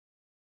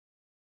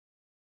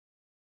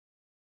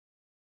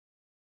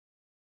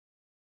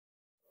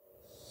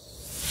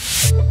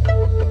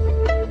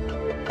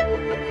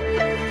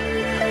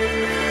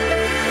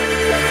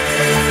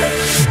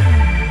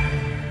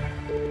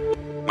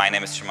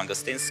name is Szymon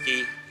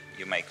Gostyński.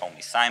 You may call me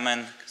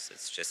Simon, because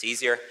it's just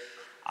easier.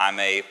 I'm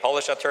a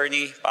Polish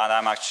attorney, but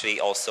I'm actually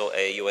also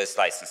a US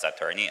licensed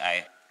attorney.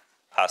 I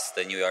passed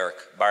the New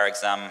York bar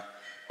exam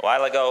a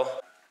while ago.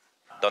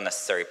 Don't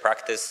necessarily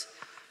practice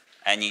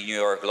any New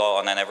York law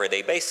on an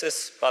everyday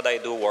basis, but I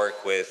do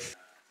work with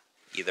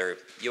either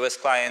US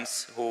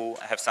clients who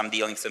have some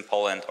dealings in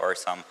Poland or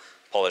some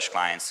Polish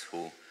clients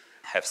who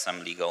have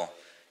some legal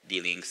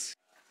dealings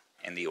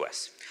in the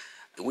US.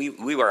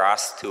 We were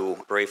asked to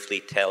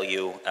briefly tell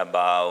you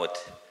about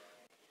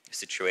the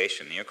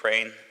situation in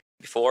Ukraine.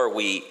 Before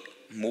we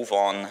move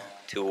on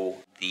to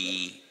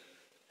the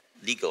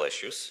legal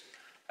issues,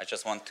 I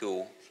just want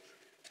to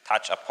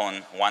touch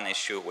upon one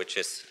issue which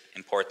is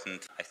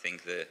important, I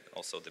think,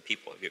 also the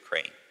people of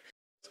Ukraine.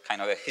 It's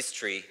kind of a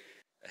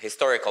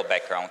historical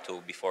background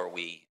too before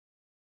we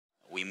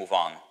move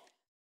on.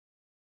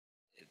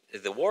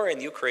 The war in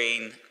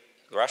Ukraine,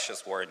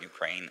 Russia's war in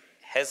Ukraine,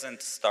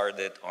 hasn't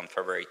started on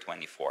February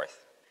 24th.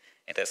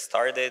 It has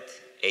started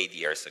 8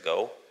 years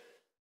ago.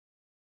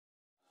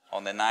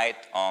 On the night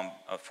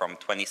from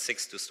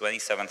 26th to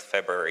 27th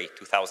February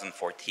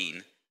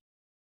 2014,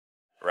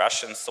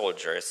 Russian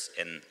soldiers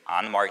in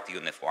unmarked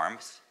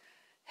uniforms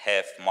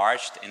have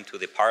marched into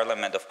the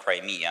parliament of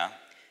Crimea,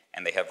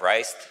 and they have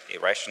raised a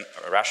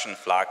Russian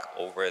flag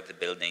over the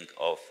building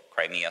of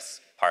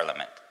Crimea's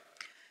parliament.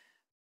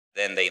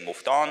 Then they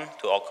moved on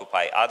to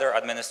occupy other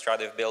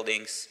administrative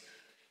buildings,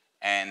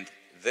 and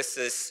this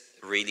is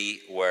really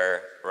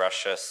where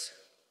Russia's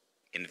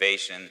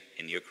invasion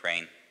in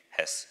Ukraine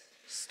has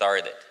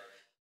started.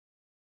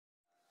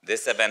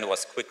 This event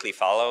was quickly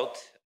followed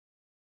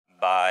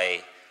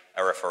by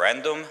a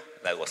referendum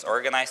that was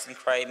organized in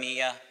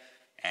Crimea,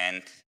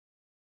 and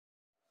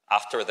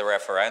after the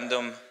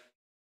referendum,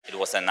 it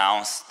was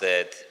announced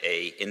that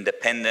an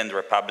independent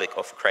Republic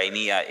of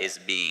Crimea is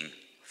being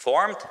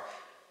formed,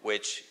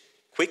 which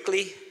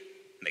quickly,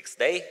 next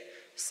day,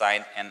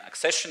 signed an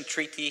accession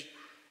treaty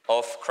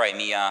of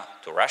Crimea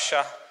to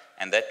Russia,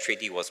 and that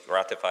treaty was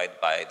ratified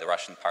by the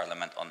Russian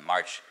parliament on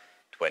March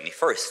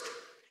 21st.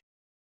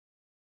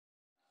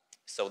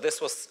 So this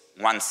was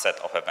one set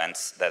of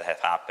events that have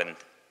happened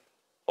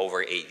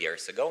over 8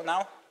 years ago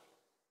now.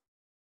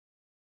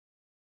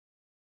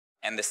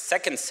 And the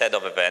second set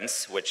of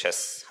events, which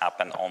has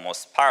happened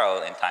almost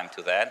parallel in time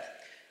to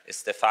that,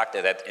 is the fact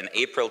that in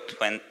April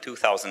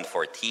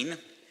 2014,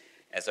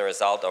 as a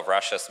result of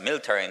Russia's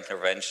military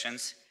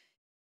interventions,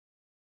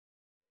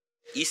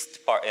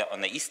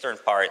 on the eastern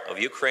part of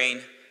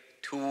Ukraine,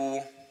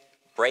 two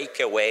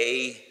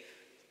breakaway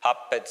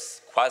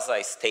puppets,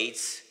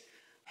 quasi-states,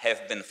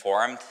 have been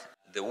formed,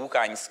 the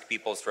Lugansk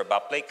People's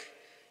Republic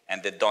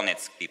and the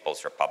Donetsk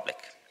People's Republic.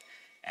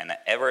 And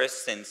ever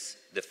since,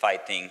 the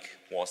fighting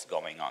was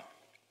going on.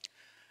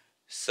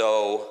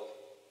 So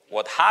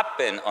what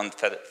happened on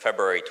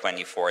February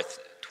 24th,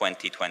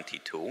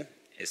 2022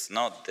 is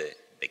not the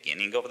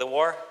beginning of the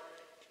war.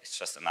 It's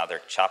just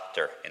another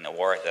chapter in a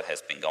war that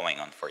has been going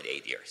on for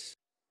 8 years.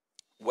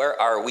 Where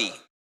are we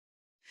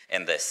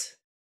in this?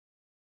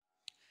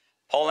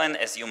 Poland,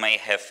 as you may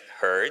have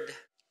heard,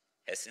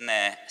 has in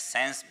a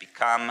sense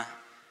become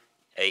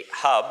a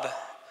hub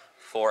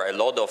for a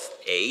lot of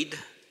aid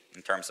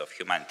in terms of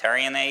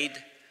humanitarian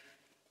aid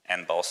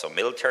and also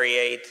military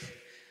aid,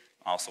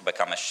 also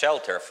become a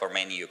shelter for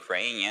many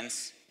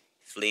Ukrainians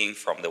fleeing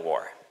from the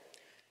war.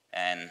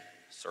 And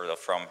sort of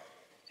from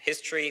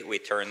history, we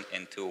turn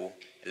into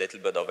a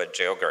little bit of a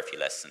geography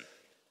lesson.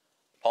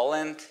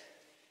 Poland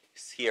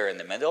is here in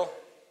the middle,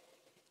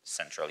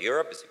 Central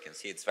Europe, as you can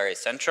see, it's very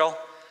central.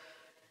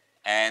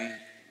 And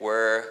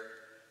where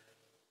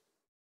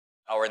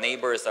our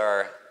neighbors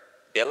are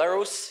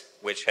Belarus,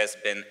 which has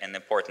been an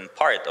important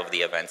part of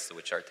the events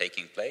which are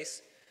taking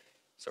place.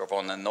 So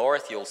on the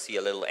north, you'll see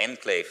a little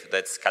enclave,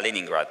 that's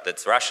Kaliningrad,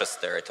 that's Russia's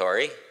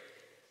territory.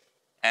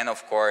 And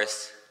of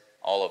course,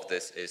 all of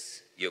this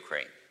is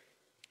Ukraine.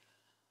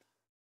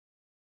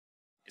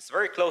 It's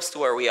very close to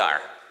where we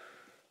are,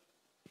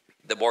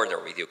 the border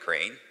with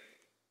Ukraine.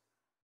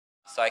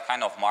 So I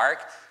kind of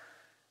marked,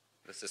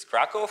 this is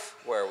Krakow,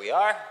 where we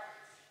are.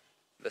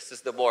 This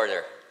is the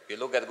border. If you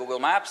look at Google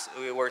Maps,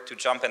 if we were to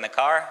jump in a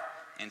car,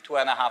 in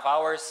 2.5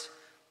 hours,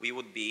 we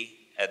would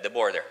be at the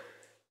border.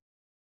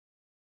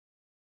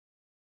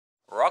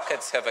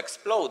 Rockets have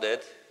exploded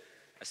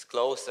as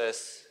close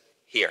as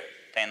here,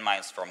 10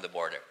 miles from the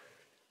border.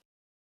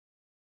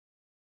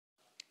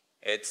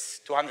 It's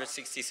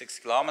 266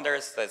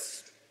 kilometers,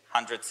 that's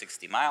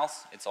 160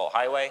 miles, it's all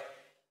highway.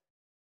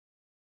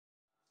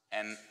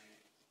 And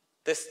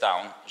this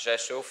town,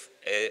 Rzeszów,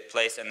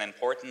 plays an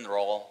important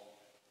role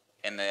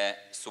in the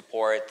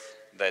support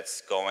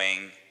that's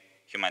going,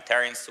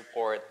 humanitarian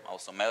support,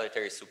 also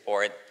military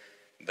support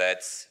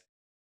that's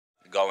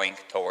going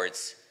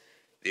towards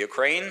the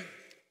Ukraine.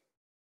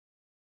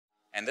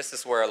 And this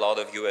is where a lot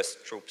of US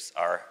troops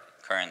are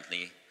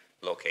currently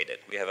located.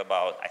 We have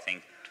about, I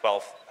think,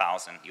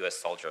 12,000 US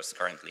soldiers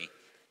currently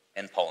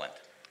in Poland.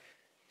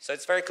 So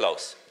it's very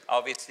close.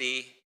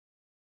 Obviously,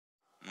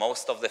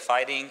 most of the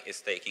fighting is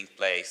taking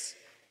place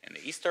in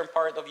the eastern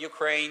part of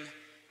Ukraine,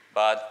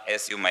 But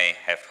as you may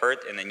have heard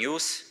in the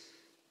news,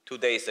 2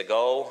 days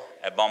ago,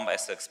 a bomb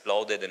has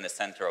exploded in the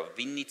center of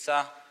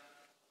Winnica,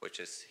 which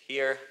is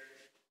here,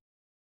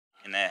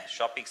 in a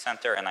shopping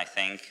center, and I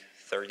think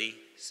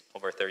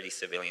over 30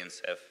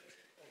 civilians have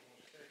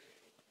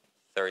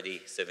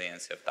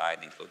died,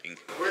 including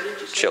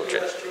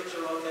children.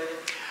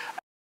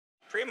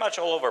 Pretty much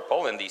all over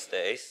Poland these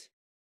days,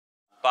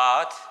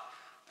 but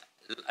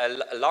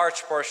a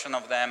large portion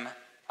of them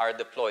are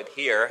deployed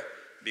here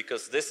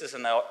because this is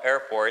an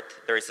airport.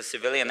 There is a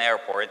civilian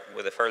airport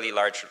with a fairly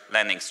large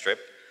landing strip.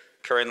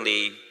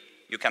 Currently,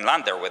 you can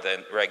land there with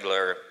a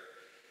regular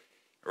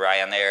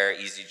Ryanair,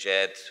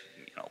 EasyJet,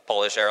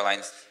 Polish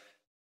Airlines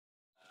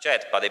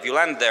jet. But if you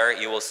land there,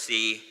 you will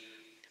see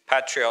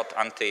Patriot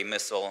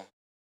anti-missile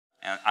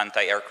and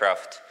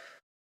anti-aircraft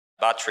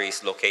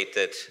batteries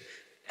located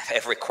at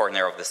every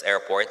corner of this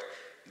airport.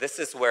 This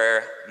is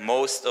where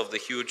most of the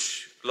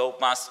huge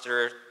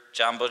Globemaster,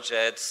 jumbo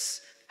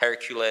jets,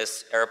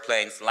 Hercules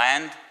airplanes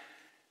land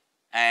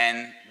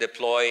and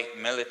deploy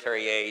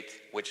military aid,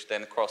 which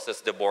then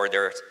crosses the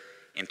borders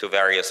into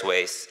various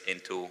ways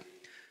into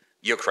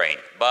Ukraine.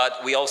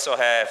 But we also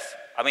have,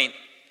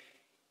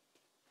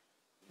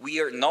 we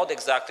are not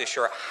exactly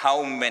sure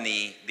how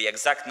many, the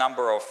exact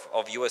number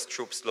of US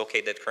troops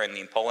located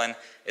currently in Poland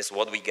is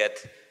what we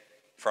get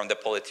from the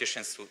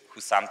politicians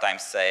who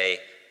sometimes say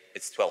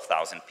it's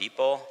 12,000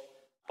 people,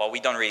 but we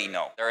don't really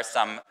know. There are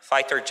some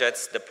fighter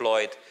jets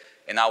deployed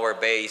in our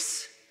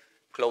base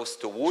close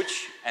to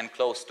Łódź and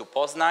close to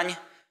Poznań,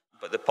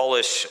 but the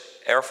Polish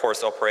Air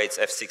Force operates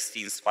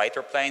F-16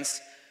 fighter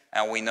planes,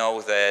 and we know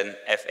that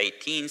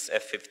F-18s,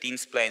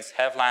 F-15s planes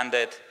have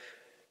landed.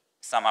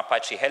 Some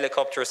Apache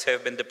helicopters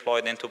have been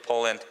deployed into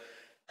Poland,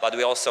 but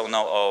we also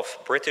know of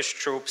British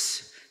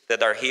troops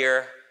that are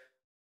here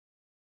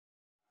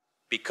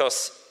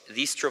because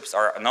these troops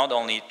are not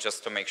only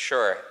just to make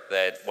sure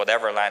that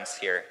whatever lands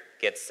here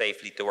gets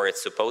safely to where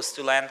it's supposed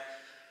to land,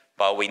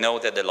 but we know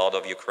that a lot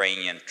of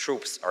Ukrainian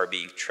troops are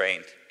being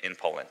trained in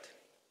Poland,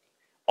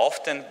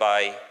 often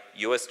by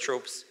US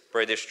troops,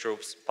 British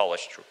troops,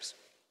 Polish troops.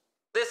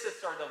 This is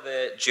sort of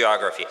the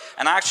geography.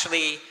 And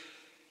actually,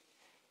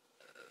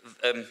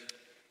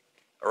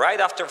 right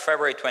after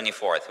February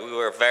 24th, we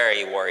were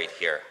very worried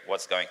here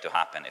what's going to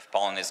happen, if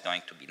Poland is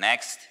going to be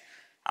next.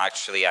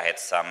 Actually, I had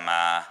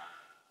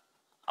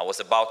I was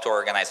about to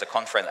organize a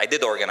conference. I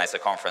did organize a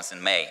conference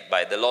in May,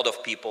 but a lot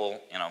of people,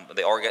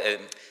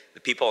 the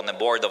people on the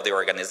board of the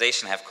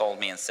organization have called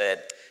me and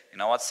said, you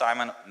know what,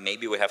 Simon,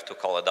 maybe we have to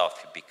call it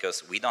off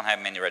because we don't have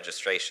many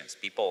registrations.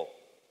 People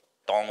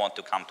don't want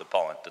to come to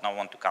Poland, do not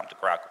want to come to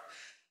Krakow.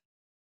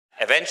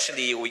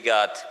 Eventually, we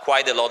got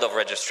quite a lot of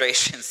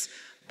registrations,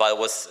 but it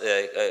was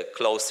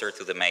closer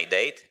to the May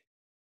date.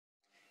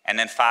 And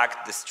in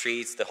fact, the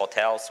streets, the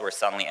hotels were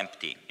suddenly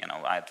empty.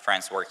 I had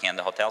friends working in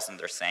the hotels and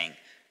they're saying,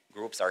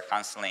 groups are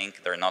canceling,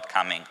 they're not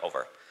coming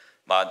over.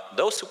 But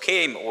those who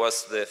came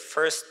was the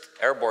 1st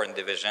Airborne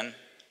Division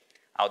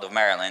out of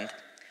Maryland,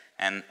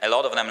 and a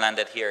lot of them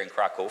landed here in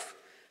Krakow.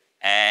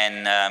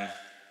 And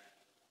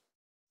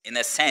in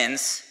a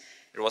sense,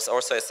 it was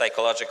also a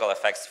psychological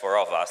effect for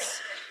all of us,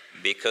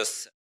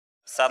 because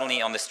suddenly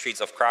on the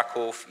streets of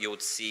Krakow, you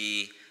would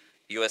see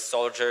US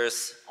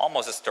soldiers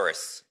almost as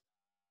tourists.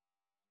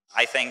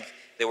 I think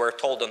they were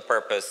told on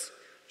purpose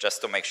just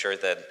to make sure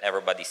that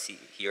everybody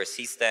here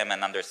sees them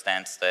and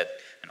understands that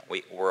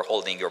we're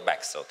holding your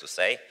back, so to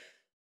say.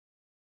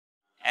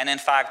 And in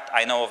fact,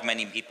 I know of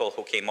many people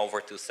who came over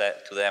to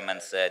them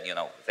and said,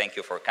 thank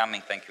you for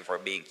coming, thank you for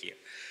being here.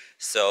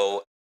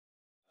 So,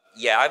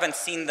 yeah, I haven't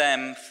seen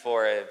them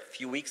for a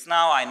few weeks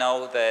now. I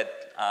know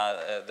that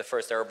the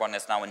 1st Airborne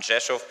is now in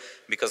Rzeszów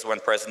because when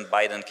President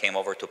Biden came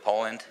over to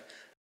Poland,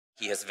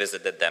 he has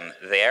visited them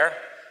there.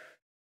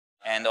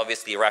 And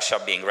obviously, Russia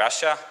being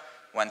Russia,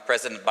 when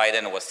President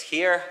Biden was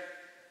here,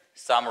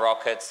 some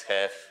rockets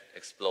have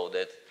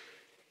exploded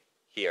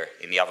here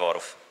in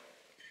Jaworów.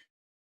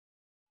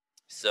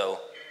 So,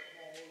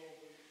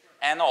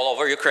 and all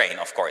over Ukraine,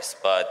 of course,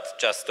 but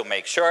just to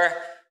make sure,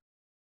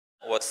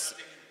 was,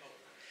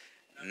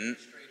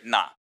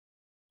 no.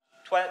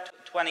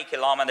 20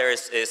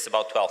 kilometers is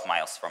about 12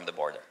 miles from the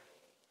border,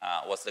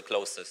 was the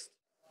closest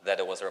that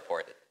it was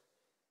reported.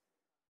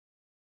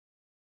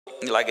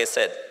 Like I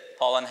said,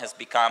 Poland has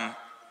become,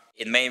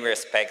 in many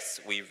respects,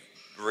 we've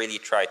really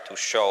tried to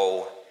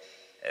show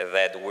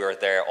that we're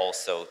there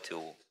also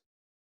to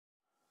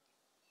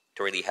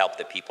really help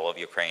the people of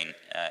Ukraine,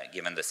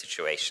 given the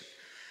situation.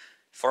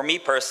 For me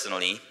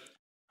personally,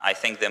 I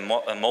think the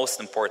most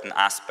important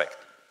aspect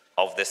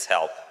of this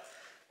help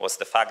was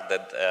the fact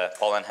that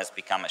Poland has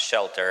become a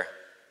shelter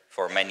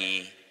for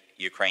many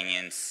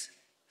Ukrainians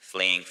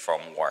fleeing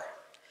from war.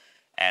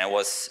 And it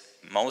was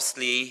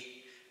mostly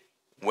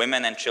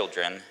women and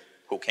children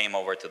who came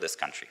over to this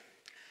country.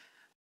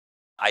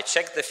 I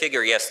checked the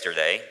figure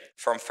yesterday.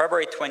 From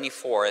February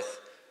 24th,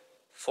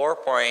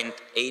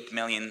 4.8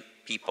 million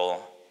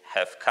people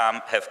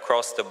have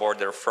crossed the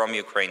border from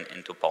Ukraine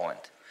into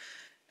Poland.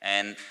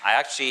 And I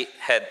actually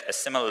had a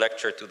similar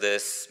lecture to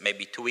this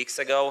maybe 2 weeks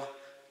ago.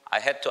 I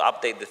had to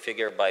update the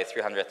figure by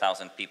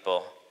 300,000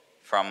 people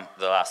from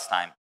the last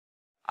time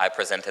I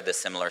presented a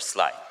similar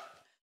slide.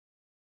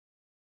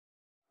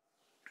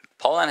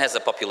 Poland has a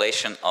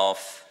population of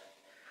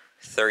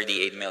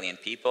 38 million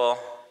people.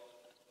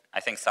 I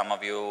think some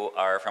of you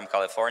are from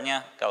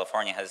California.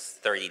 California has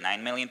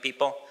 39 million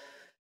people.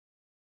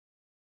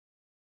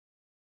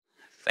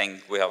 I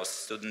think we have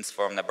students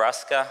from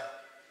Nebraska.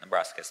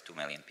 Nebraska has 2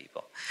 million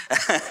people.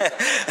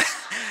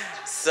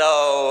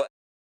 So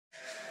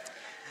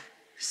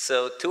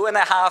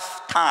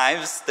 2.5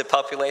 times the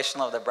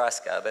population of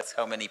Nebraska. That's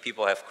how many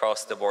people have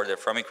crossed the border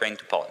from Ukraine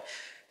to Poland.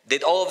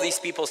 Did all of these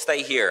people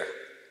stay here?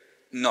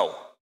 No.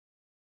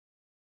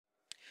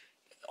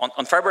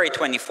 On February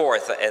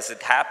 24th, as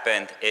it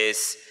happened, it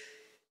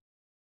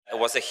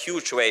was a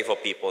huge wave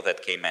of people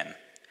that came in.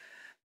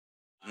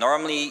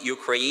 Normally,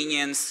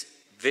 Ukrainians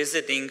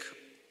visiting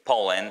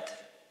Poland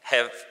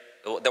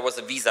there was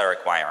a visa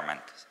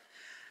requirement.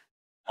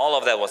 All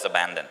of that was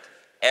abandoned.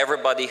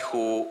 Everybody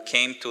who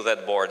came to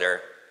that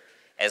border,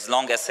 as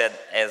long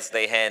as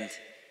they had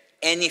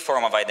any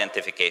form of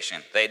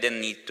identification, they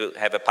didn't need to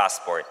have a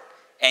passport,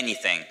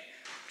 anything,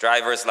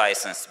 driver's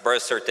license,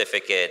 birth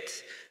certificate,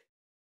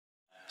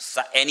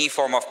 any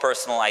form of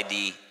personal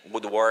ID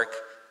would work.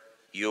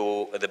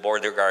 The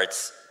border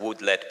guards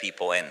would let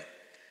people in.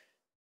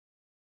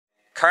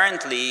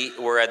 Currently,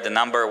 we're at the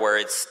number where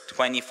it's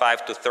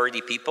 25 to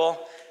 30 people,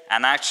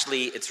 and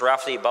actually it's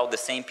roughly about the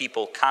same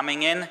people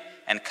coming in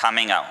and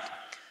coming out.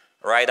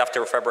 Right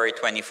after February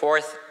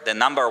 24th, the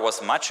number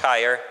was much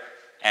higher,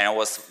 and it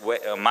was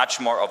much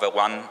more of a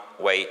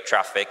one-way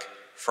traffic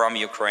from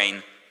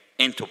Ukraine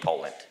into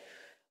Poland.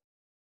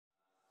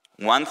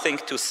 One thing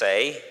to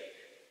say,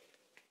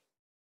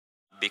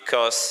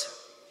 because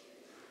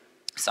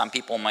some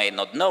people may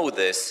not know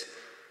this,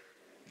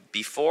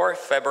 before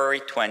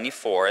February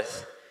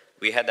 24th,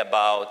 we had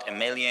about 1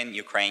 million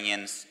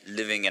Ukrainians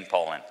living in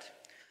Poland.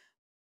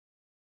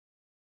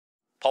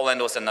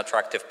 Poland was an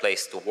attractive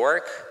place to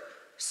work,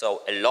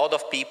 so a lot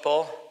of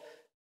people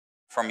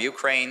from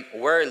Ukraine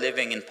were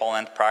living in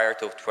Poland prior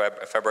to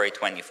February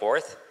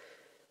 24th.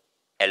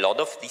 A lot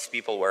of these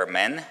people were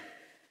men,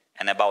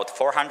 and about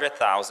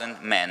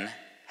 400,000 men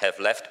have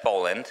left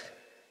Poland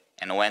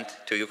and went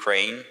to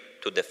Ukraine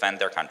to defend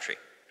their country.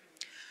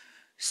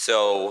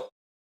 So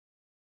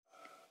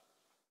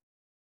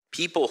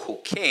people who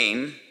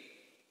came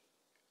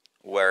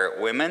were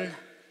women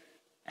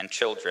and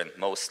children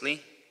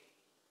mostly,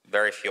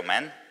 very few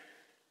men.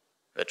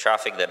 The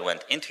traffic that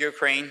went into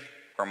Ukraine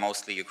were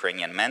mostly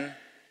Ukrainian men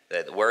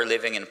that were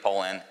living in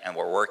Poland and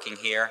were working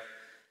here,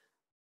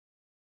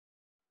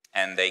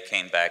 and they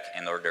came back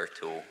in order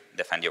to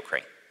defend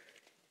Ukraine.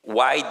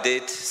 Why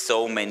did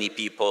so many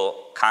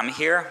people come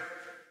here?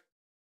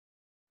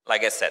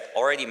 Like I said,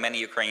 already many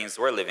Ukrainians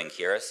were living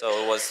here, so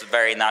it was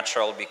very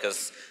natural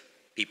because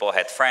people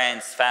had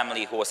friends,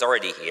 family who was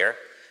already here.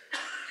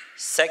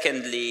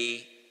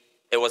 Secondly,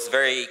 it was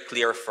very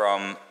clear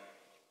from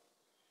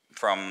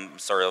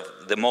sort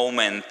of the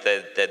moment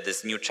that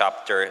this new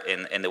chapter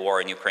in the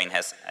war in Ukraine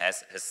has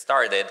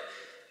started,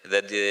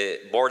 that the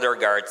border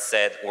guard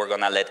said, we're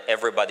going to let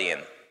everybody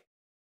in.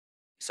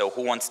 So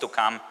who wants to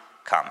come,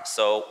 come.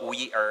 So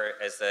we are,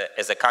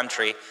 as a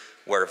country,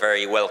 we're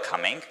very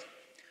welcoming.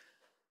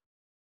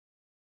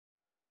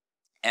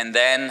 And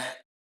then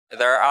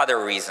there are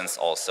other reasons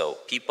also.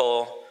 People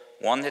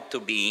wanted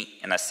to be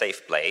in a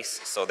safe place,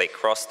 so they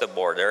crossed the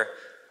border,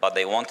 but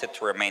they wanted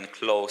to remain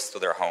close to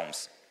their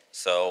homes.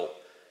 So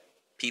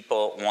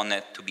people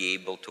wanted to be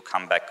able to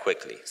come back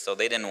quickly. So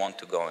they didn't want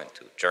to go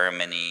into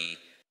Germany,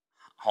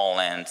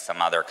 Holland,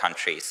 some other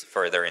countries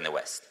further in the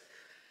West.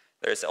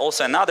 There's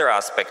also another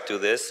aspect to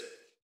this,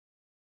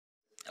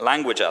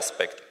 language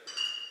aspect.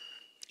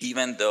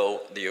 Even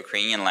though the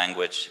Ukrainian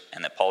language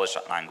and the Polish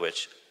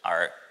language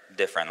are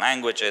different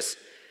languages,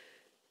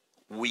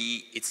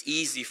 it's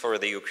easy for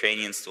the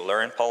Ukrainians to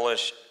learn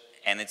Polish,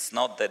 and it's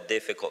not that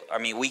difficult. I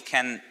mean, we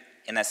can,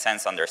 in a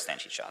sense,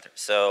 understand each other.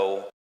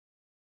 So,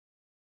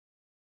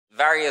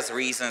 various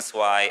reasons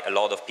why a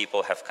lot of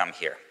people have come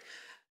here.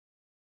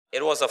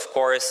 It was, of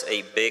course,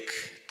 a big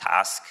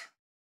task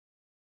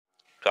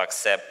to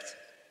accept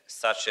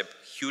such a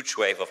huge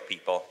wave of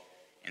people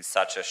in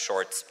such a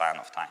short span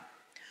of time.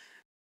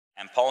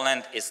 And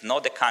Poland is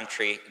not a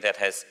country that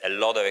has a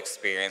lot of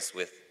experience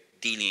with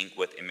dealing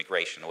with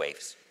immigration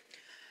waves.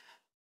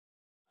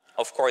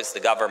 Of course, the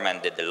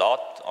government did a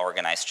lot,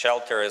 organized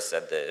shelters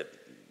at the,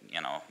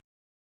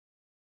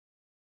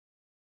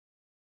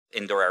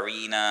 indoor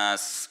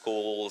arenas,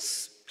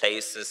 schools,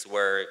 places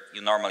where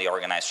you normally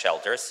organize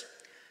shelters.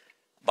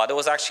 But it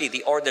was actually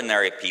the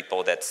ordinary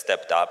people that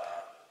stepped up,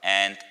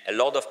 and a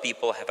lot of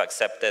people have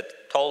accepted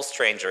total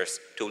strangers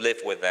to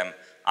live with them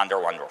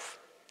under one roof.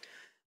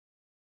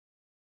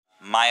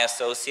 My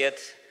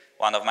associate,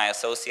 one of my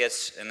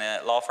associates in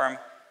a law firm,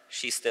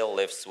 she still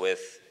lives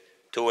with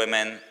 2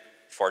 women,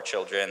 4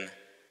 children.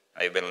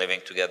 They've been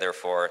living together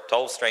for,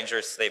 total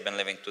strangers, they've been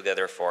living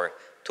together for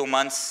 2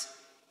 months.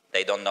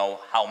 They don't know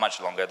how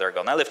much longer they're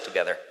gonna live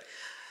together.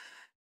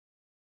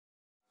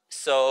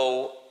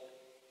 So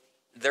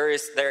there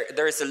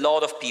is a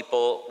lot of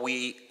people.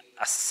 We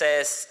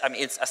assess, I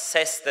mean, it's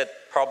assessed that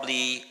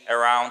probably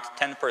around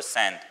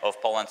 10%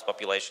 of Poland's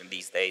population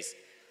these days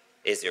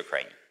is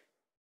Ukrainian.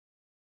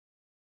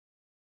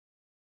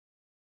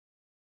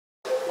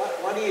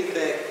 What do you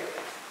think,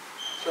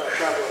 so I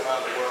travel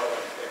around the world,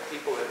 and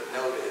people have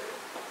noted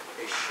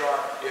a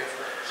sharp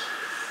difference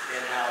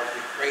in how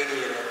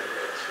Ukrainian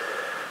immigrants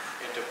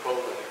into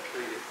Poland are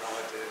treated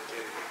relative to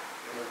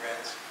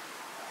immigrants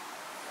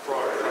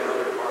from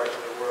other parts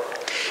of the world?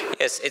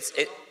 Yes,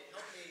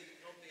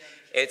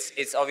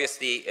 it's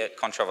obviously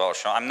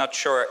controversial. I'm not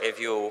sure if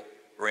you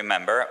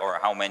remember, or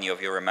how many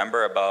of you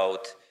remember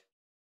about,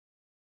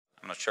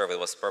 I'm not sure if it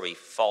was probably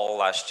fall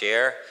last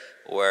year,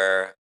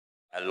 where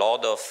a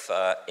lot of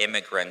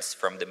immigrants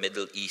from the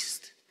Middle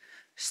East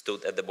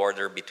stood at the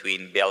border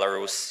between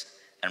Belarus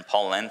and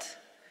Poland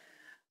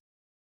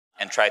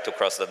and tried to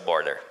cross that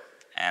border.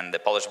 And the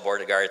Polish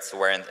border guards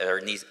weren't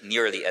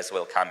nearly as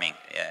welcoming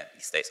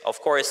these days.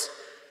 Of course,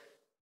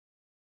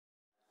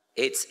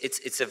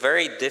 it's a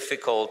very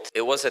difficult,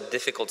 it was a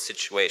difficult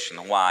situation.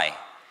 Why?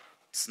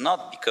 It's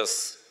not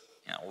because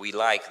we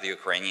like the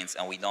Ukrainians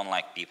and we don't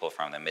like people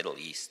from the Middle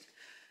East,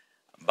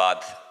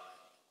 but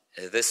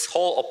this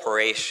whole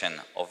operation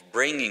of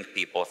bringing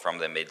people from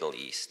the Middle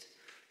East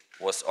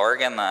was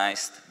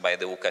organized by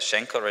the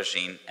Lukashenko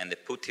regime and the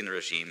Putin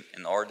regime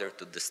in order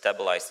to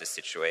destabilize the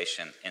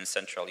situation in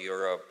Central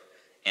Europe,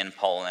 in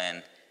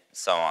Poland, and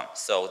so on.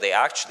 So they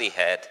actually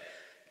had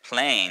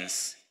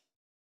planes.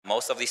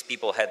 Most of these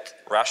people had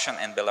Russian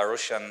and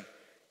Belarusian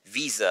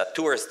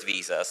tourist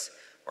visas,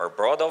 were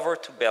brought over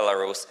to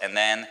Belarus, and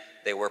then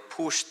they were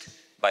pushed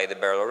by the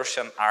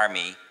Belarusian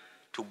army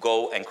to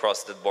go and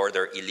cross the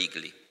border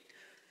illegally.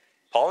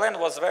 Poland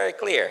was very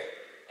clear.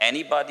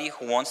 Anybody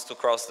who wants to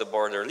cross the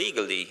border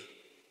legally,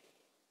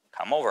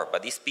 come over.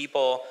 But these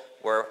people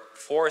were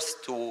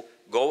forced to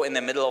go in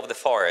the middle of the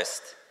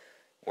forest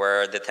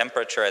where the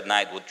temperature at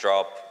night would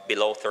drop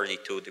below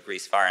 32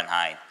 degrees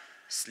Fahrenheit,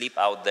 sleep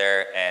out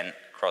there and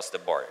cross the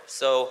border.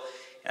 So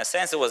in a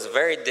sense, it was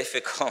very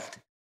difficult.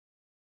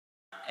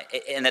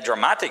 In a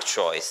dramatic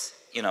choice,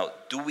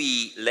 do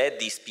we let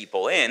these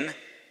people in?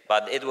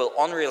 But it will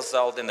only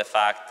result in the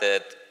fact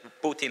that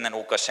Putin and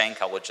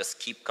Lukashenko will just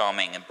keep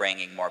coming and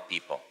bringing more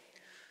people.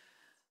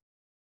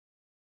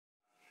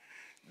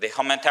 The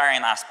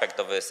humanitarian aspect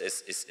of this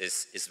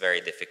is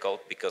very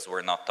difficult because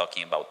we're not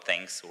talking about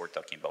things, we're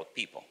talking about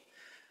people.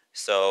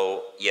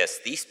 So yes,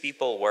 these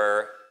people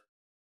were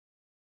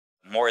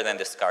more than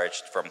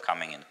discouraged from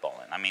coming in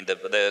Poland. I mean,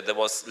 there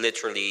was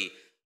literally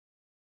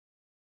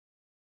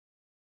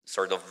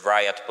sort of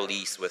riot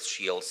police with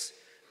shields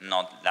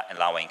not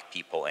allowing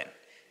people in.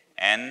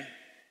 And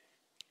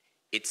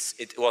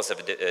it was a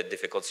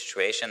difficult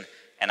situation,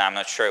 and I'm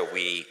not sure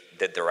we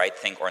did the right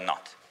thing or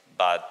not.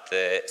 But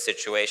the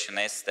situation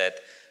is that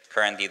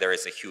currently there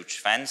is a huge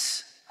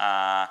fence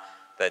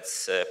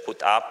that's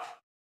put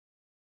up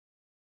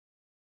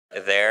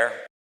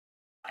there,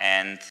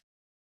 and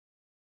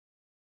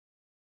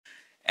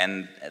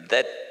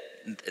that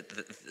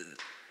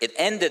it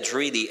ended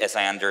really, as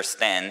I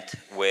understand,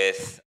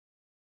 with,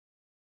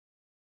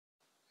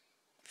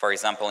 for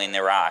example, in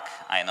Iraq,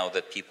 I know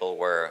that people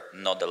were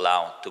not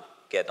allowed to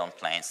get on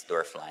planes that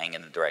were flying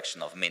in the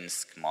direction of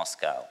Minsk,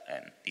 Moscow,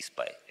 and these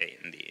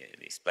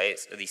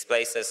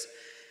places,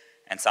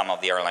 and some of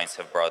the airlines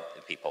have brought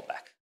the people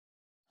back.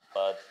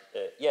 But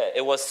yeah,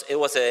 it was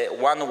a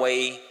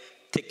one-way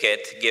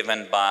ticket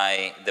given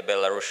by the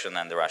Belarusian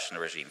and the Russian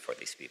regime for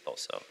these people.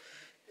 So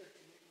it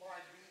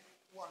might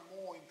be one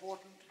more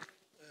important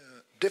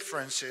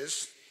difference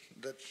is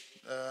that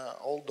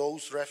all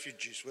those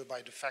refugees were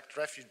by de facto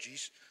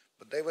refugees,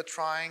 but they were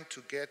trying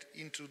to get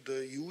into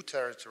the EU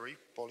territory,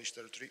 Polish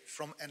territory,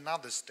 from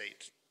another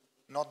state,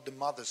 not the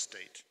mother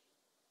state,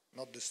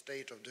 not the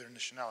state of their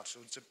nationality. So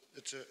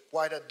it's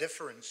quite a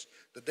difference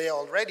that they are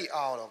already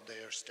out of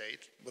their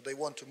state, but they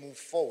want to move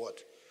forward.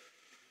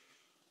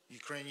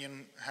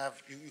 Ukraine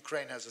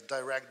has a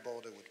direct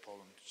border with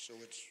Poland, so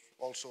it's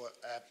also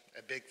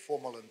a big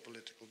formal and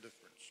political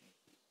difference.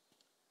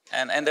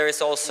 And there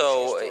is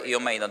also, you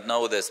may not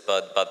know this,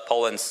 but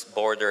Poland's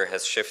border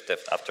has shifted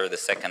after the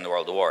Second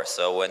World War.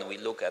 So when we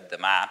look at the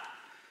map,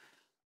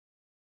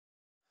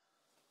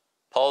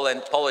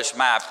 Polish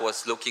map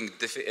was looking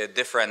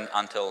different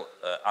until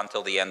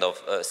the end of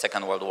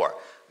Second World War.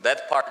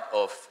 That part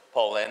of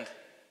Poland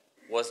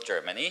was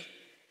Germany,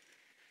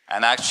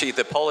 and actually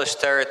the Polish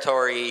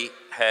territory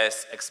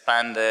has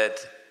expanded,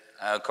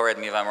 correct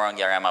me if I'm wrong,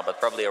 Yarema, but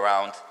probably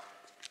around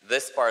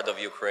this part of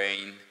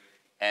Ukraine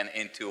and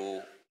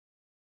into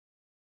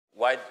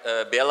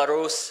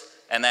Belarus,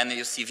 and then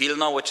you see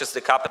Vilna, which is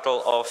the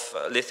capital of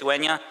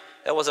Lithuania.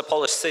 That was a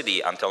Polish city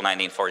until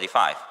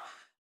 1945.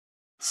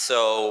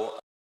 So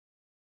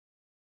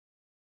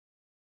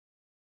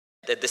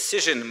the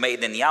decision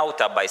made in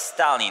Yalta by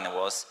Stalin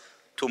was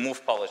to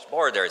move Polish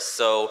borders.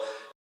 So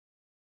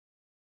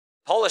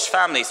Polish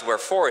families were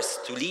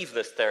forced to leave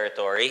this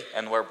territory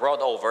and were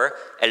brought over,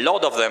 a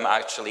lot of them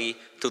actually,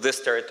 to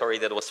this territory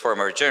that was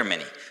former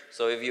Germany.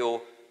 So if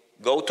you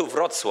go to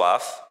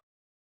Wrocław,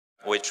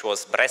 which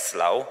was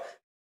Breslau,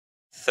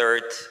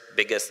 third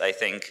biggest, I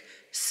think,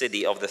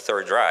 city of the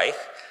Third Reich.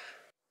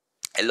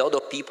 A lot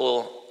of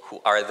people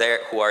who are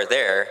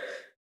there,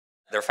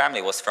 their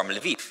family was from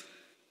Lviv.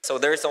 So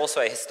there's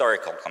also a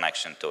historical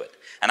connection to it.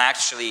 And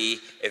actually,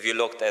 if you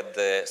looked at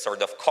the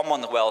sort of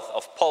Commonwealth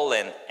of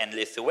Poland and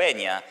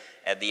Lithuania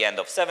at the end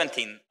of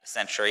 17th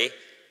century,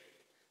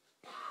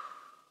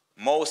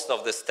 most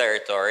of this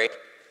territory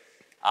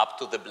up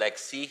to the Black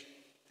Sea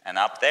and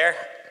up there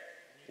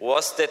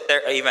was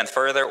even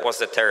further was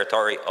the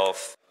territory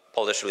of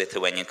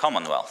Polish-Lithuanian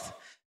Commonwealth.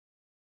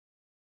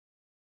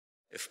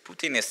 If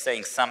Putin is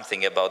saying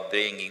something about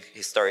bringing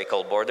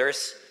historical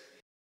borders,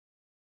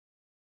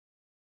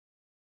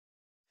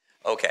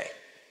 okay.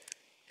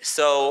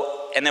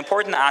 So an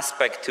important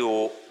aspect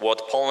to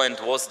what Poland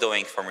was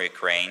doing from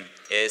Ukraine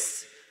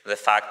is the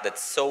fact that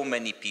so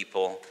many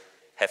people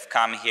have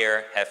come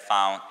here, have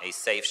found a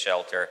safe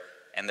shelter,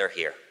 and they're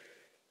here.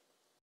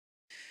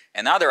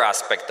 Another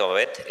aspect of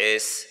it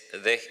is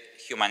the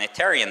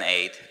humanitarian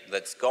aid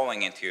that's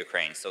going into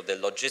Ukraine, so the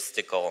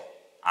logistical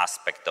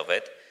aspect of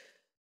it.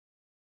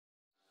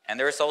 And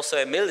there's also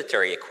a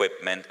military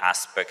equipment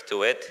aspect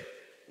to it,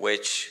 where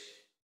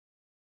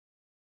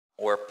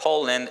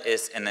Poland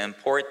is an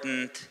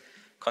important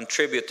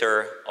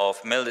contributor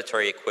of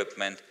military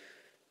equipment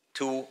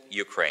to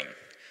Ukraine.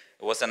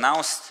 It was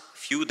announced a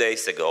few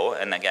days ago,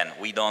 and again,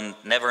 we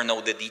never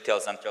know the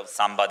details until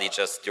somebody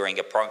just during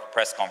a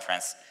press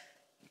conference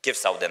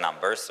gives out the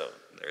numbers, so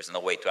there's no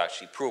way to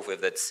actually prove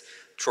if it's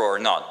true or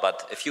not.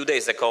 But a few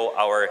days ago,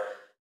 our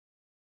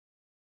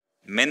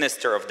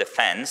Minister of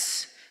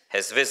Defense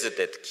has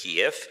visited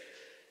Kiev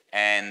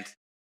and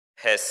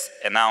has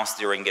announced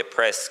during a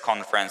press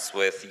conference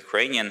with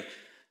Ukrainian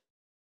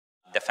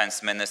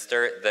defense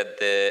minister that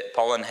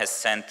Poland has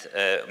sent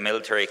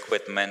military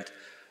equipment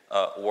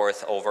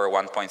worth over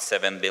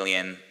 $1.7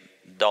 billion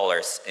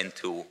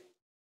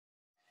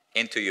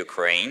into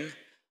Ukraine.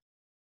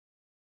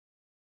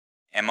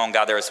 Among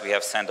others, we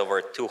have sent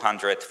over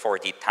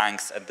 240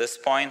 tanks at this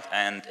point,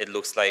 and it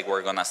looks like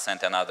we're going to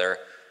send another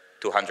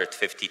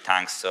 250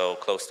 tanks, so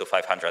close to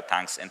 500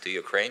 tanks into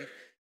Ukraine.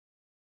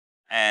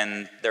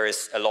 And there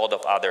is a lot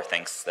of other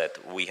things that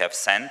we have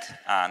sent,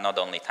 not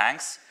only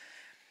tanks.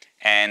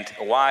 And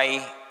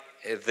why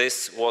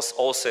this was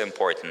also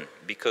important,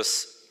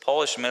 because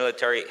Polish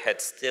military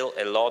had still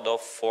a lot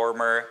of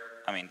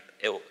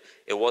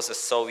it was a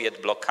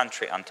Soviet bloc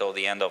country until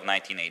the end of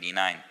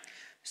 1989.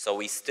 So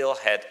we still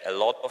had a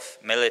lot of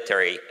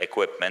military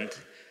equipment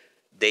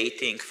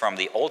dating from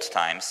the old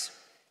times.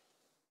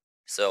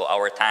 So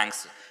our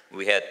tanks,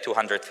 we had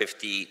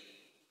 250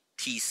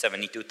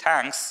 T-72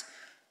 tanks,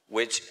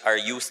 which are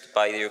used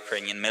by the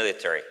Ukrainian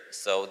military.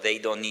 So they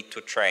don't need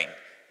to train.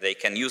 They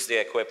can use the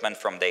equipment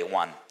from day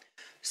one.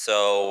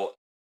 So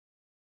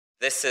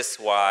this is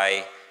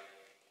why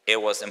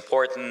it was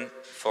important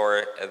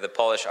for the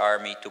Polish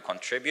army to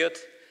contribute.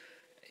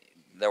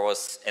 There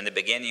was, in the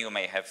beginning, you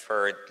may have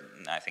heard,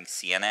 I think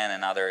CNN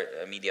and other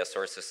media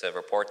sources have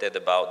reported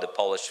about the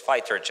Polish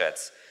fighter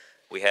jets.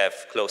 We have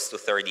close to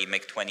 30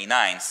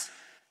 MiG-29s,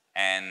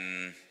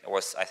 and there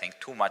was, I think,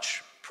 too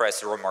much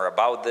press rumor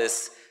about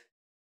this.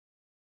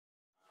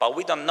 But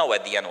we don't know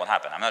at the end what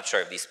happened. I'm not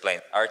sure if these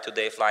planes are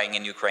today flying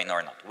in Ukraine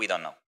or not. We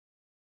don't know.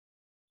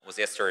 It was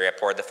yesterday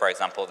reported, for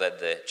example, that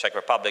the Czech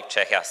Republic,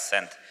 Czechia,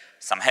 sent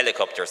some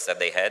helicopters that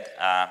they had,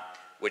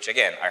 which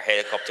again are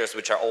helicopters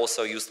which are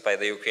also used by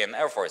the Ukrainian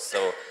Air Force,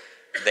 so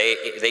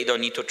they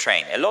don't need to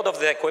train. A lot of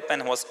the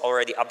equipment was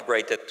already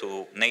upgraded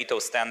to NATO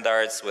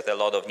standards with a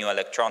lot of new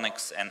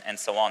electronics and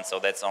so on, so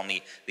that's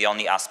the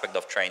only aspect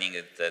of training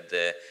that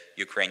the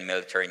Ukrainian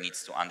military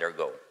needs to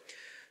undergo.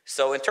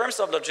 So in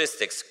terms of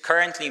logistics,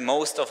 currently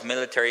most of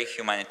military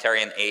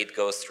humanitarian aid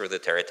goes through the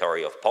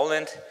territory of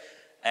Poland,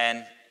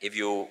 and if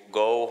you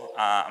go,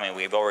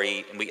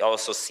 we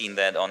also seen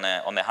that on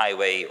a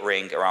highway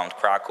ring around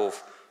Krakow.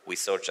 We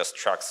saw just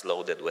trucks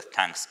loaded with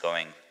tanks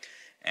going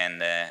in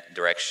the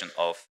direction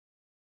of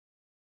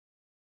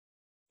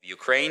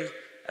Ukraine.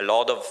 A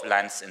lot of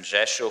lands in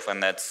Rzeszów,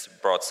 and that's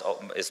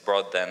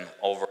brought then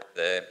over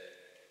the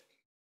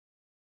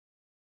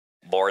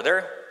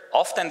border.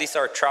 Often these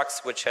are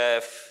trucks which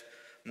have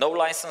no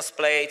license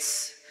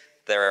plates.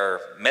 There are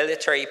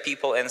military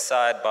people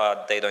inside,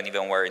 but they don't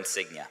even wear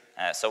insignia.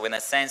 So in a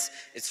sense,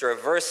 it's a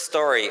reverse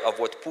story of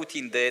what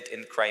Putin did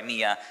in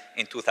Crimea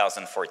in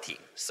 2014.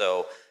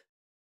 So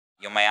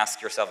you may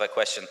ask yourself a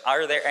question,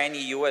 are there any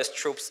US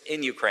troops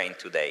in Ukraine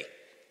today?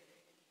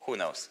 Who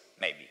knows?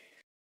 Maybe.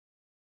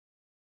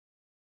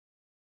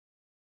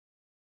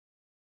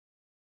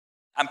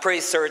 I'm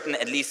pretty certain,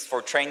 at least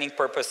for training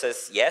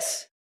purposes,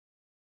 yes.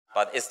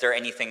 But is there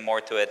anything more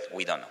to it?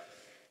 We don't know.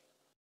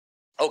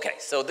 Okay,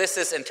 so this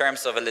is in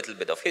terms of a little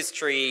bit of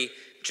history,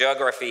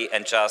 geography,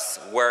 and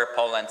just where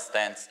Poland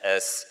stands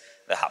as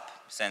the hub.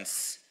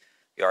 Since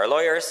you are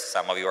lawyers,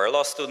 some of you are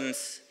law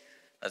students,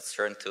 let's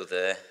turn to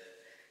the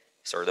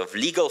sort of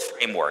legal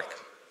framework.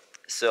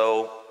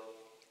 So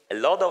a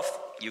lot of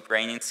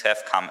Ukrainians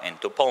have come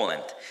into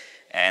Poland.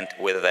 And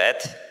with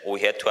that,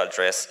 we had to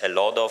address a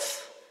lot of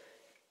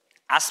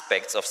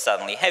aspects of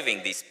suddenly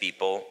having these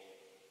people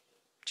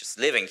just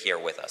living here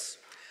with us.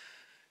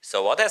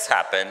 So what has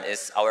happened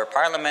is our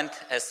parliament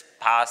has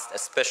passed a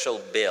special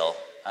bill.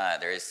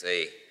 There is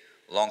a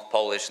long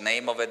Polish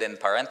name of it in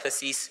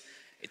parentheses.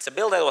 It's a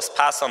bill that was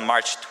passed on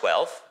March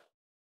 12th.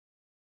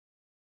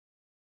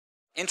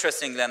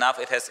 Interestingly enough,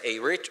 it has a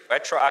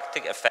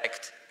retroactive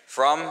effect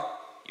from,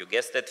 you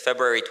guessed it,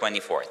 February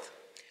 24th.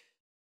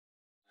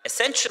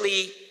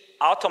 Essentially,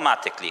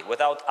 automatically,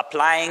 without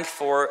applying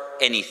for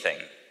anything,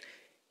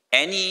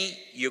 any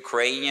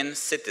Ukrainian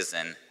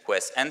citizen who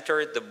has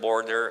entered the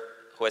border,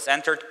 who has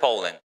entered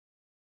Poland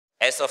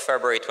as of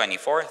February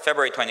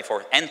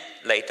 24th and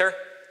later,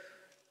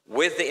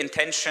 with the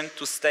intention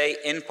to stay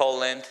in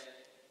Poland,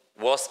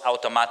 was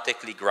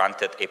automatically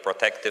granted a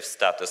protective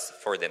status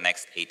for the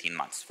next 18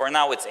 months. For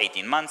now, it's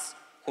 18 months.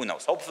 Who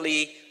knows?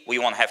 Hopefully, we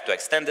won't have to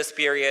extend this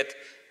period.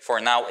 For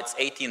now, it's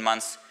 18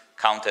 months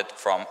counted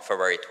from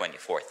February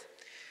 24th.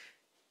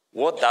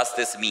 What does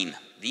this mean?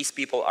 These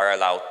people are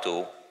allowed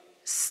to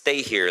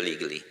stay here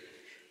legally.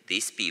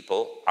 These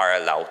people are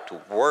allowed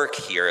to work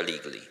here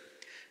legally.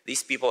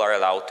 These people are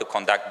allowed to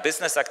conduct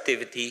business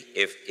activity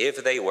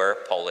if they were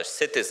Polish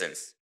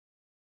citizens.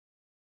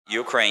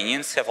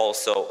 Ukrainians have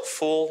also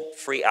full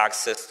free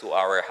access to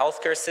our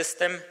healthcare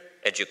system,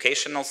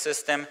 educational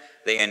system.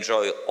 They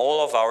enjoy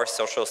all of our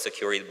social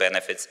security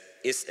benefits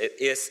as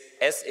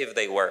if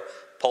they were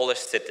Polish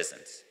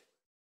citizens.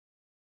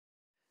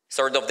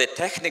 Sort of the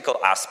technical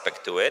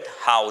aspect to it,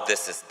 how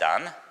this is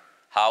done,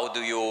 how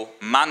do you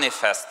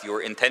manifest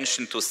your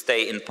intention to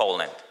stay in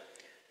Poland?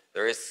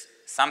 There is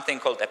something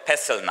called a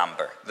PESEL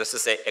number. This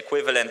is the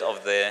equivalent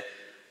of the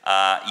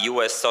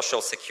US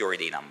Social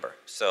Security number.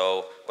 So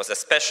it was a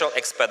special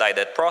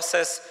expedited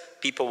process.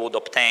 People would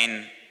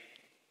obtain,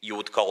 you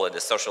would call it a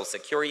Social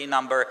Security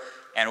number,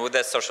 and with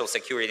that Social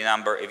Security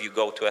number, if you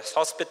go to a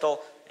hospital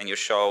and you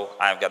show,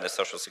 I've got the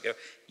Social Security,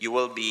 you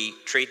will be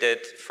treated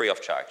free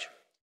of charge.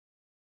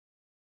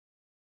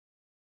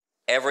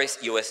 Every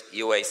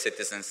UA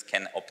citizens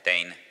can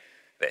obtain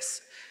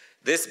this.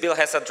 This bill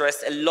has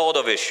addressed a lot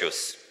of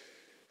issues.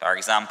 For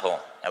example,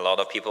 a lot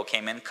of people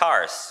came in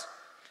cars.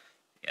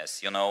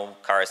 Yes, you know,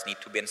 cars need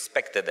to be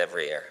inspected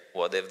every year.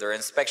 What if their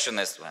inspection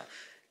is,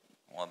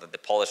 well, the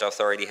Polish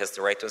authority has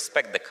the right to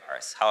inspect the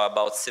cars. How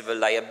about civil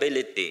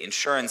liability,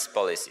 insurance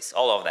policies,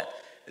 all of that?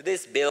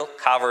 This bill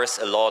covers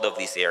a lot of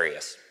these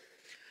areas.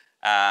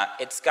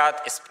 It's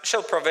got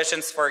special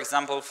provisions, for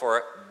example,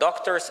 for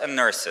doctors and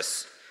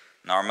nurses.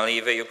 Normally,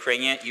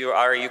 if you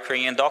are a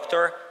Ukrainian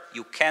doctor,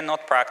 you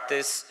cannot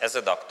practice as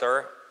a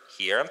doctor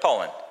here in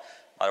Poland.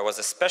 There was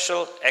a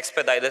special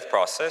expedited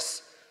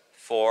process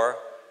for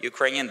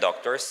Ukrainian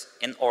doctors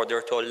in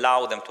order to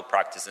allow them to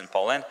practice in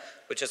Poland,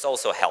 which is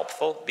also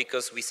helpful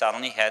because we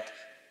suddenly had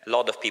a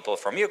lot of people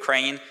from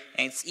Ukraine,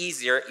 and it's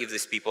easier if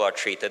these people are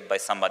treated by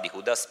somebody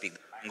who does speak the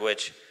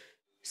language.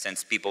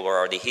 Since people were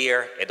already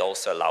here, it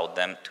also allowed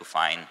them to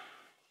find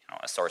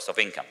a source of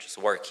income, just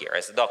work here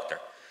as a doctor.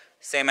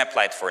 Same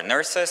applied for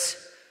nurses,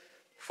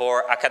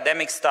 for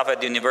academic staff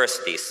at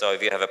universities. So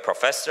if you have a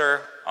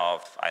professor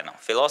of,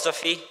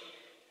 philosophy,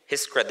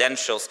 his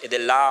credentials, it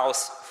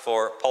allows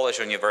for Polish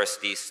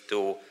universities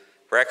to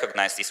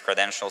recognize these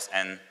credentials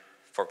and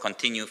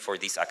continue for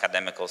these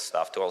academical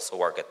staff to also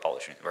work at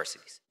Polish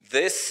universities.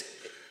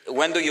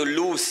 When do you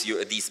lose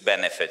these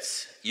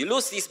benefits? You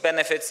lose these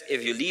benefits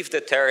if you leave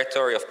the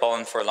territory of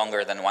Poland for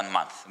longer than 1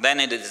 month.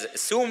 Then it is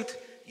assumed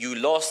you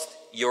lost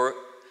your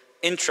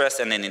interest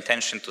and an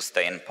intention to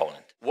stay in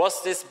Poland.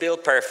 Was this bill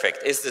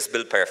perfect? Is this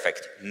bill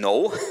perfect?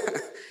 No,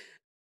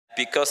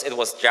 because it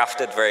was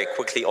drafted very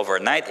quickly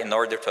overnight in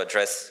order to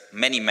address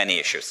many, many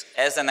issues.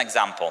 As an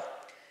example,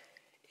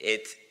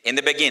 in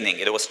the beginning,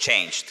 it was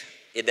changed.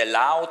 It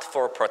allowed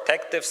for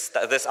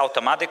this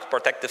automatic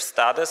protective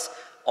status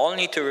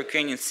only to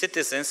Ukrainian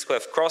citizens who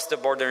have crossed the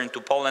border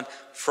into Poland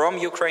from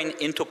Ukraine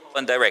into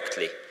Poland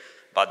directly.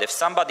 But if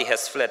somebody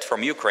has fled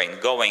from Ukraine,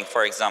 going,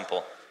 for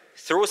example,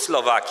 through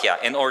Slovakia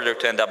in order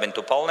to end up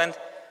into Poland,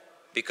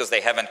 because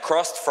they haven't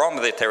crossed from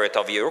the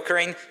territory of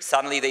Ukraine,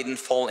 suddenly they didn't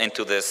fall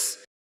into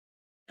this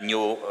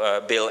new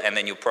bill and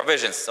the new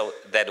provisions, so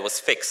that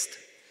was fixed.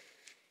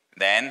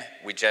 Then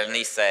we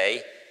generally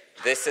say,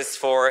 this is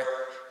for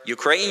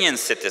Ukrainian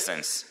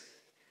citizens.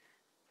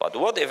 But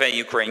what if a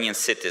Ukrainian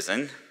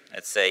citizen,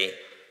 let's say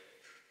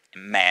a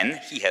man,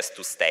 he has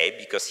to stay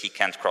because he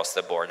can't cross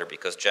the border,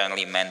 because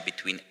generally men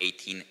between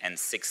 18 and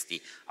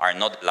 60 are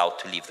not allowed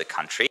to leave the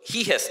country.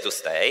 He has to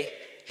stay,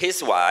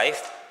 his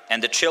wife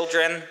and the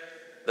children,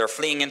 they're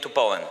fleeing into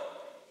Poland,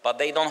 but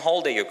they don't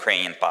hold a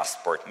Ukrainian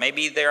passport.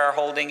 Maybe they are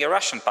holding a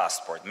Russian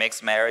passport.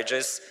 Mixed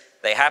marriages,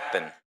 they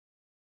happen.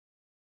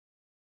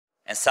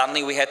 And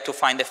suddenly we had to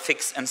find a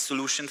fix and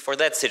solution for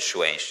that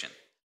situation.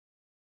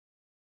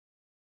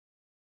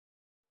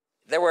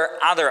 There were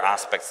other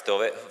aspects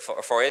to it,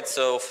 for it,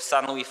 so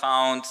suddenly we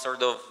found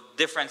sort of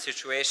different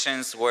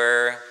situations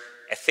where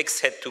a fix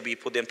had to be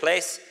put in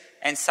place,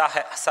 and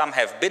some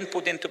have been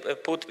put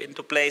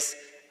into place,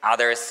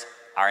 others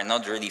are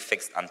not really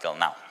fixed until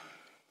now.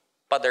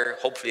 but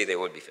hopefully they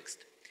will be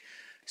fixed.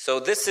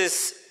 So this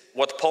is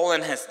what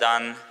Poland has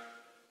done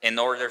in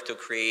order to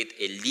create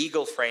a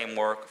legal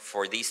framework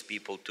for these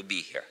people to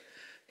be here.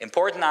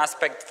 Important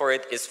aspect for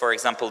it is, for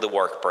example, the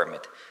work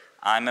permit.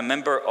 I'm a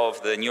member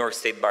of the New York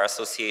State Bar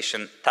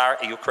Association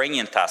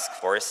Ukrainian Task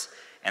Force,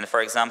 and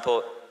for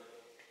example,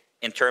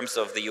 in terms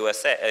of the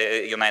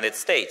United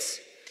States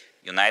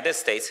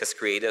has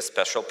created a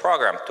special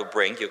program to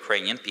bring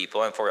Ukrainian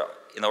people and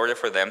in order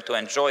for them to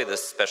enjoy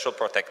this special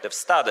protective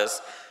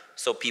status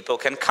so people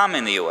can come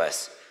in the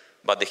US.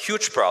 But the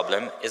huge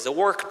problem is a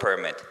work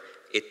permit.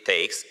 It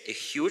takes a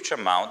huge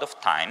amount of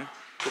time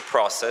to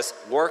process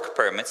work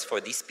permits for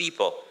these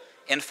people.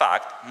 In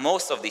fact,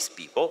 most of these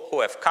people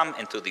who have come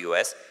into the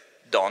US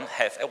don't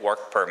have a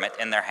work permit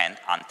in their hand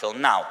until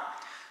now.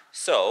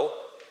 So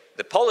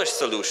the Polish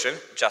solution,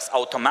 just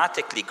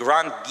automatically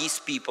grant these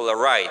people a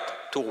right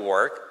to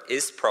work,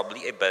 is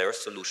probably a better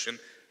solution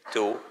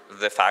to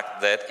the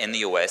fact that in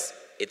the US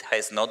it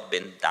has not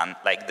been done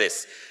like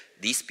this.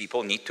 These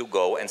people need to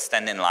go and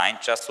stand in line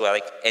just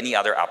like any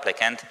other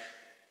applicant,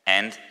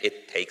 and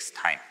it takes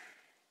time.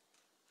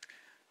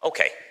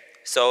 Okay,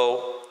 so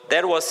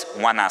that was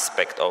one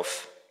aspect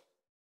of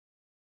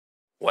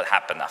what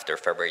happened after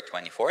February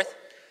 24th,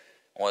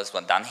 was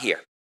what done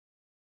here.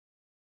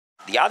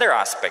 The other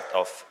aspect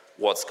of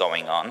what's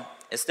going on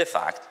is the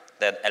fact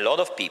that a lot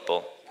of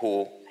people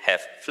who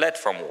have fled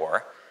from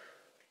war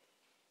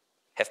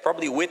have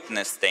probably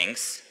witnessed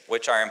things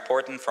which are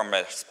important from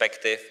a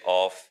perspective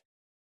of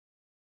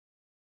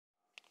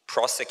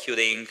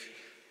prosecuting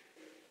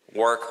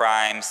war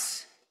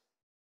crimes,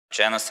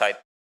 genocide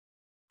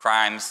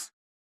crimes,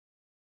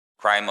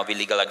 crime of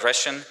illegal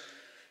aggression.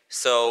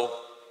 So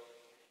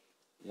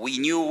we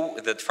knew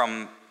that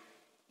from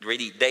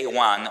really day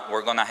one,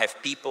 we're going to have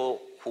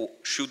people who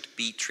should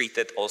be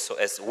treated also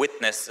as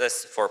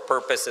witnesses for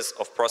purposes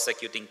of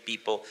prosecuting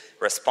people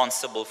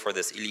responsible for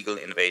this illegal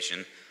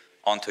invasion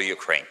onto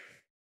Ukraine.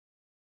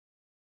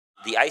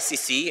 The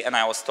ICC, and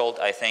I was told,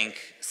 I think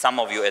some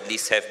of you at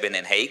least have been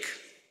in Hague.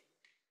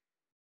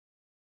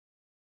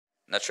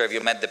 Not sure if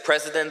you met the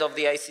president of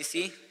the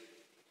ICC?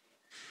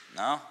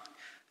 No?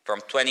 From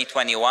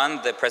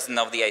 2021, the president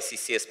of the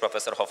ICC is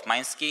Professor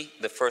Hofmański,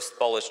 the first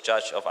Polish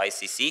judge of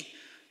ICC.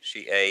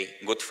 She a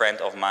good friend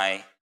of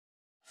my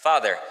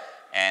father,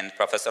 and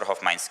Professor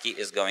Hofmański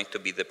is going to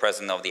be the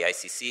president of the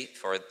ICC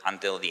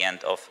until the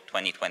end of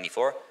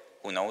 2024.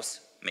 Who knows?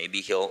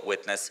 Maybe he'll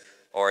witness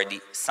already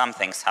some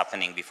things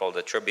happening before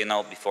the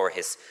tribunal, before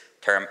his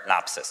term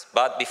lapses.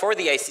 But before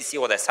the ICC,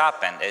 what has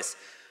happened is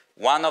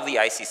one of the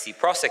ICC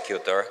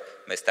prosecutor,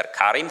 Mr.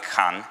 Karim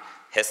Khan,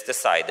 has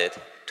decided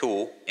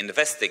to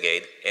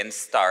investigate and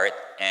start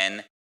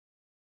in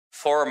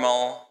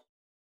formal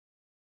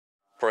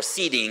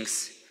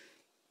proceedings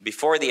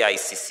before the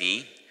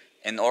ICC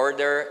in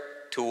order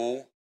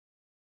to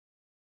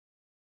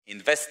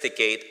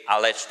investigate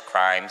alleged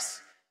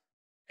crimes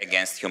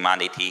against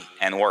humanity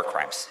and war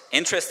crimes.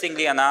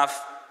 Interestingly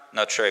enough,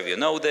 not sure if you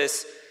know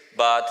this,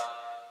 but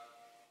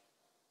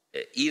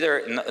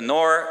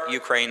nor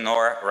Ukraine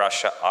nor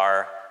Russia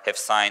have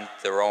signed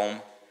the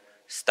Rome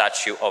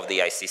Statute of the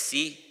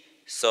ICC,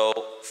 so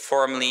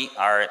formally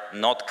are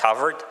not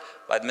covered,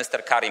 but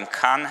Mr. Karim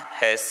Khan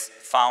has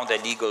found a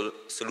legal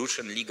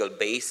solution, legal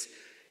base,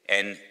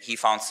 and he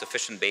found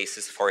sufficient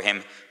basis for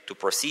him to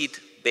proceed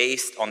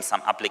based on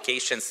some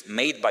applications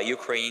made by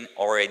Ukraine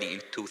already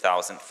in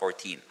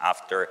 2014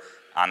 after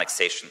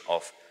annexation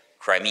of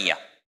Crimea.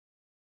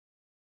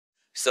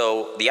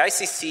 So the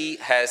ICC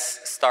has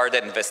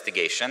started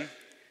investigation,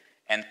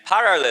 and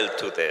parallel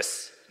to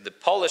this, the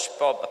Polish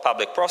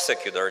public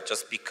prosecutor,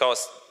 just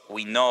because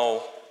we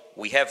know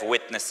we have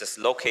witnesses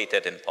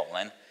located in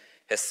Poland,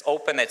 has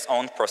opened its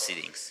own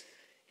proceedings,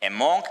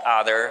 among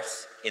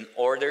others, in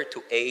order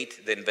to aid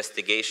the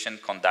investigation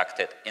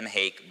conducted in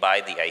Hague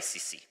by the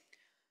ICC.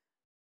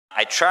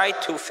 I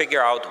tried to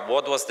figure out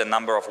what was the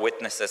number of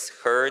witnesses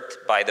heard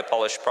by the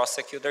Polish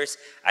prosecutors.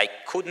 I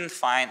couldn't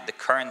find the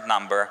current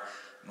number,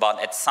 but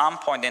at some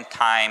point in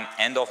time,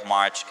 end of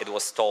March, it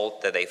was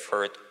told that they've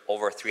heard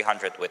over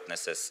 300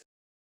 witnesses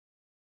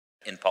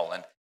in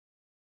Poland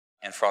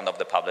in front of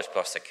the public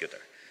prosecutor.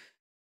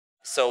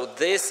 So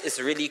this is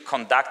really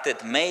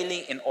conducted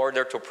mainly in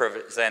order to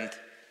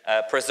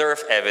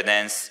preserve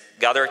evidence,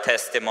 gather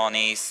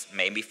testimonies,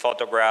 maybe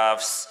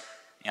photographs.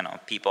 You know,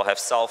 people have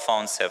cell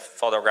phones, have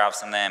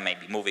photographs in them,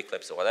 maybe movie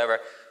clips or whatever.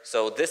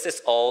 So this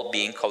is all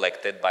being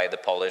collected by the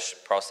Polish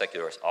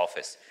prosecutor's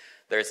office.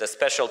 There's a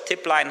special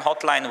tip line,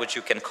 hotline, which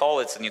you can call.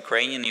 It's in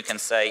Ukrainian. You can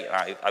say,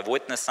 I've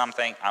witnessed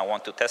something, I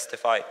want to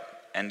testify,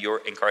 and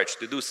you're encouraged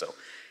to do so.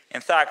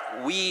 In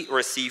fact, we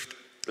received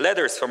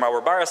letters from our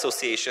bar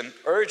association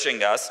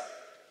urging us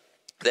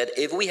that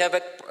if we have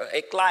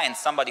a client,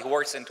 somebody who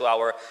works into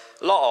our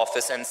law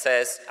office and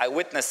says, I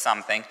witnessed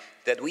something,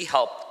 that we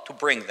help to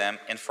bring them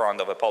in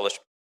front of a Polish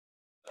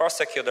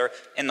prosecutor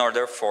in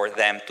order for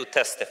them to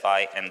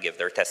testify and give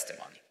their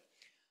testimony.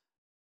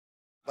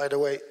 By the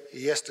way,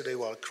 yesterday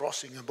while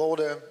crossing a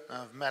border,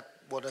 I've met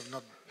what have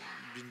not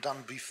been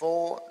done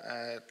before.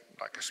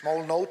 like a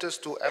small notice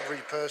to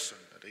every person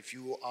that if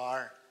you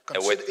are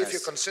if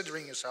you're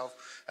considering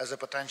yourself as a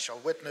potential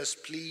witness,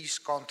 please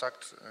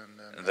contact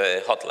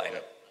the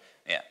hotline.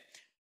 Yeah.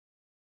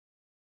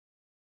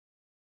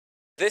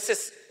 This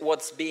is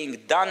what's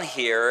being done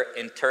here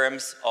in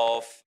terms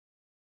of.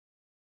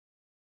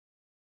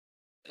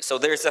 So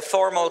there's a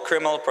formal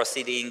criminal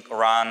proceeding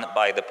run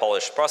by the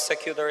Polish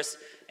prosecutors.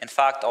 In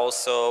fact,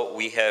 also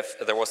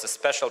there was a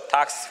special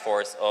task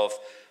force of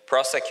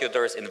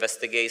prosecutors,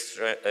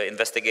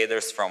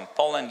 investigators from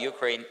Poland,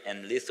 Ukraine,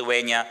 and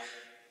Lithuania,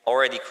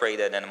 already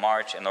created in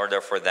March in order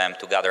for them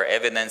to gather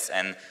evidence,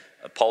 and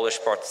Polish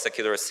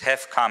prosecutors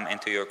have come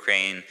into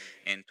Ukraine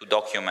to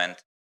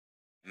document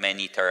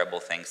many terrible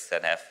things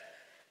that have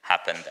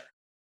happened there.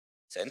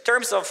 So in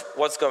terms of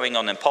what's going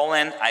on in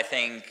Poland, I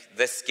think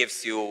this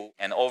gives you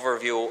an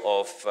overview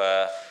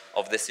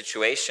of the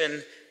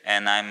situation,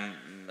 and I'm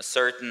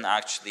certain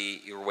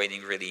actually you're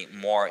waiting really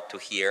more to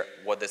hear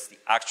what is the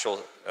actual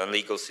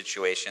legal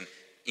situation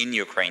in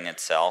Ukraine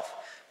itself.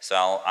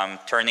 So I'm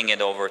turning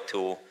it over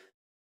to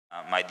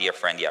my dear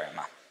friend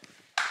Yarema.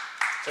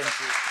 Thank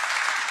you.